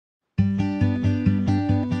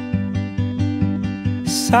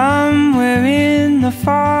Somewhere in the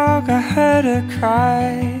fog I heard her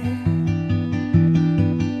cry.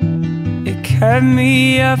 It kept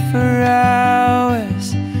me up for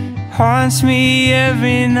hours, haunts me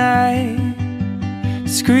every night.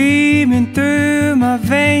 Screaming through my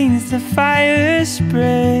veins, the fire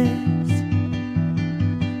spreads.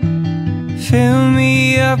 Fill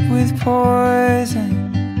me up with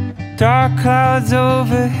poison, dark clouds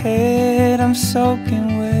overhead, I'm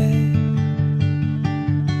soaking wet.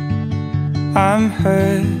 I'm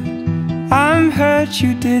hurt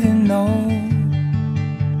you didn't know.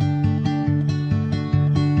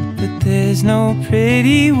 But there's no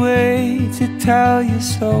pretty way to tell you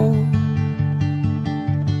so.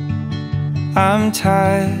 I'm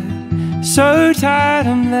tired, so tired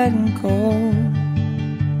I'm letting go.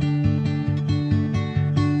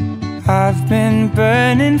 I've been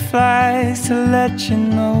burning flies to let you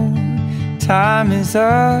know. Time is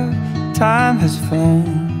up, time has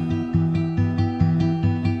flown.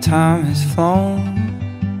 Time has flown.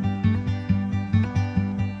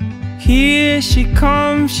 Here she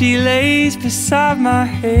comes, she lays beside my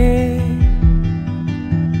head.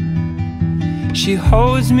 She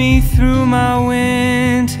holds me through my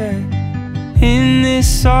winter in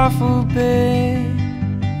this awful bed.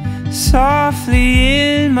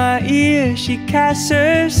 Softly in my ear she casts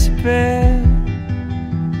her spell.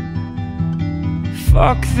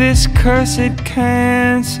 Fuck this cursed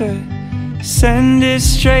cancer, send it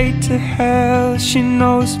straight to hell. She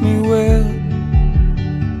knows me well.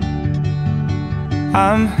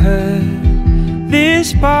 I'm hurt,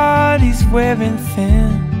 this body's wearing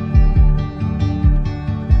thin.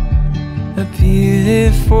 A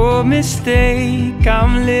beautiful mistake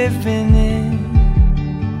I'm living in.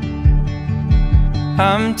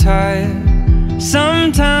 I'm tired,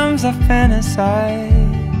 sometimes I fantasize.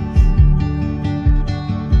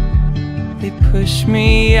 They push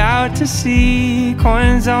me out to sea,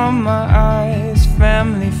 coins on my eyes.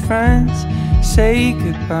 Family, friends, say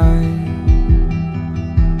goodbye.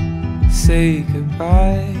 Say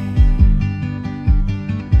goodbye.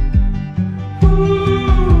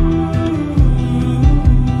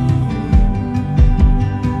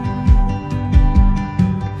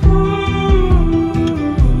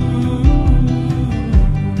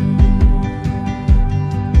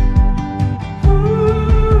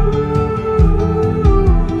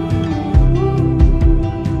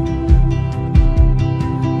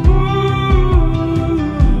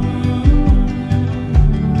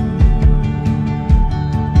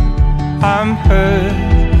 I'm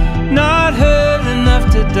hurt, not hurt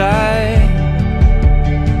enough to die.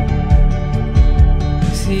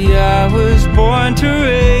 See, I was born to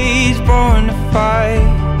rage, born to fight.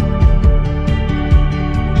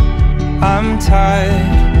 I'm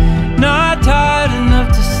tired, not tired enough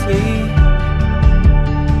to sleep.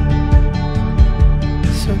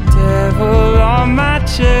 So devil on my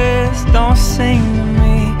chest, don't sing to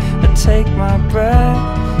me or take my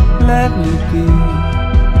breath, let me be.